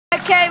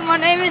Okay, my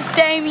name is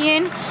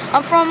Damien.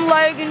 I'm from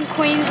Logan,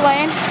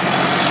 Queensland,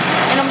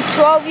 and I'm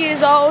 12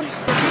 years old.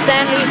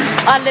 Stanley,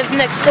 I live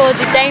next door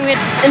to Damien,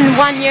 and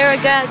 1 year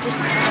ago I just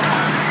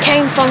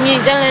came from New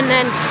Zealand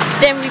and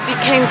then we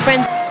became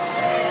friends.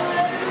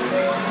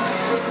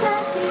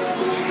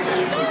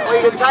 Well,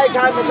 you can take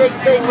home a big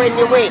thing when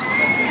you win.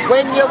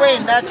 When you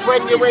win, that's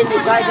when you win, you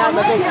take home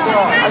a big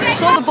prize. I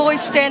saw the boys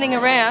standing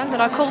around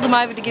and I called them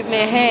over to give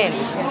me a hand.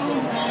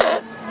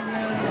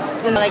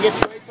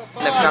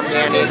 They've come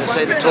down here to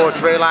see the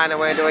torch relay and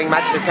we're doing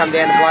much. They've come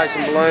down to blow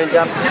some balloons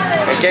up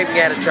and keeping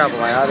out of trouble.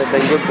 They've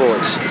been good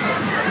boys.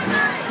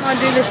 I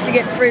do this to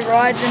get free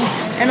rides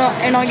and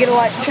I get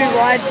like 2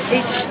 rides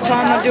each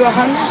time I do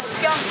 100.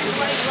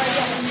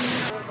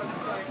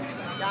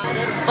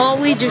 Oh,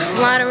 we just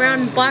ride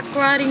around bike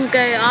riding, go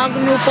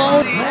Argonauts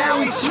Bowl. Now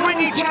we swing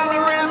each other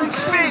around and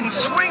spin,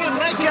 swing and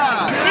let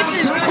go. This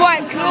is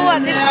quite cool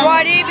at this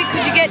ride here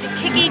because you get to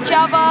kick each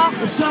other,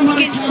 you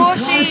get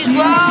pushy as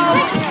well.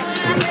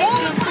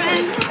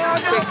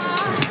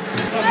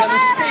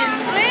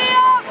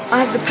 I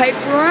have the paper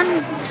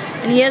run,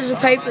 and he has the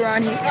paper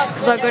run here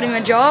because I got him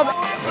a job.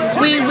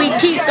 We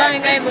keep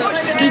going over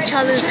each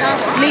other's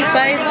house, sleep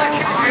over,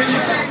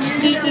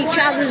 eat each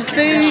other's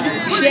food,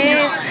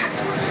 share.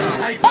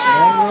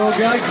 We'll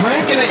go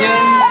cranking again.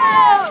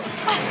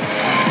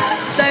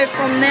 So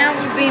from now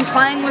we've been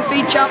playing with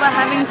each other,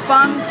 having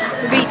fun,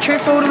 we'll be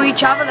truthful to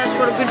each other. That's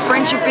what a good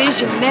friendship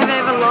is. You never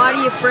ever lie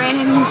to your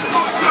friends.